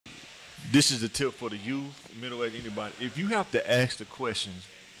this is the tip for the youth, middle age, anybody. If you have to ask the questions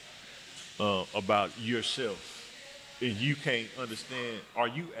about yourself and you can't understand, are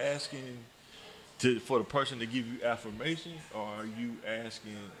you asking for the person to give you affirmation, or are you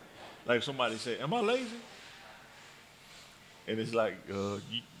asking, like somebody say, am I lazy? And it's like,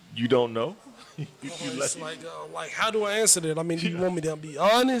 you don't know. It's like, how do I answer that? I mean, do you want me to be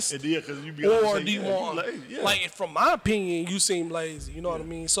honest? And then, 'cause you be or say, do you want, like, from my opinion, you seem lazy, you know what I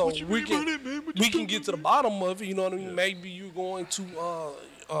mean? So we can get to the bottom of it, you know what I mean? Maybe you're going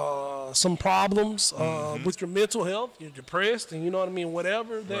to some problems with your mental health, you're depressed, and you know what I mean,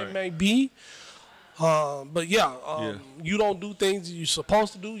 whatever that may be. But you don't do things you're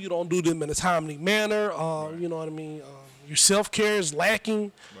supposed to do. You don't do them in a timely manner. You know what I mean? Your self-care is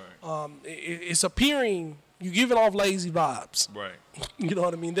lacking. It's appearing, you're giving off lazy vibes. Right. You know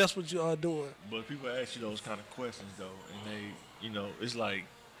what I mean? That's what you are doing. But people ask you those kind of questions, though, and they, you know, it's like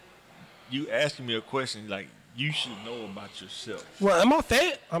you asking me a question like you should know about yourself. Well, am I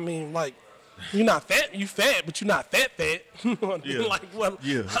fat? I mean, like, you're not fat. You fat, but you're not fat. You know what I mean? Like, well,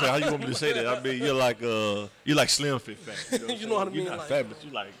 yeah. So how you want me to say that? I mean, you're like slim fit fat. You know what I mean? You're not fat, but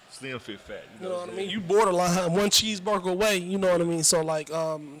you like slim fit fat. You know what I mean? You borderline one cheeseburger away. You know what I mean? So like,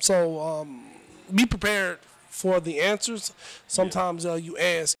 be prepared for the answers. Sometimes you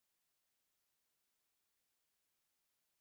ask,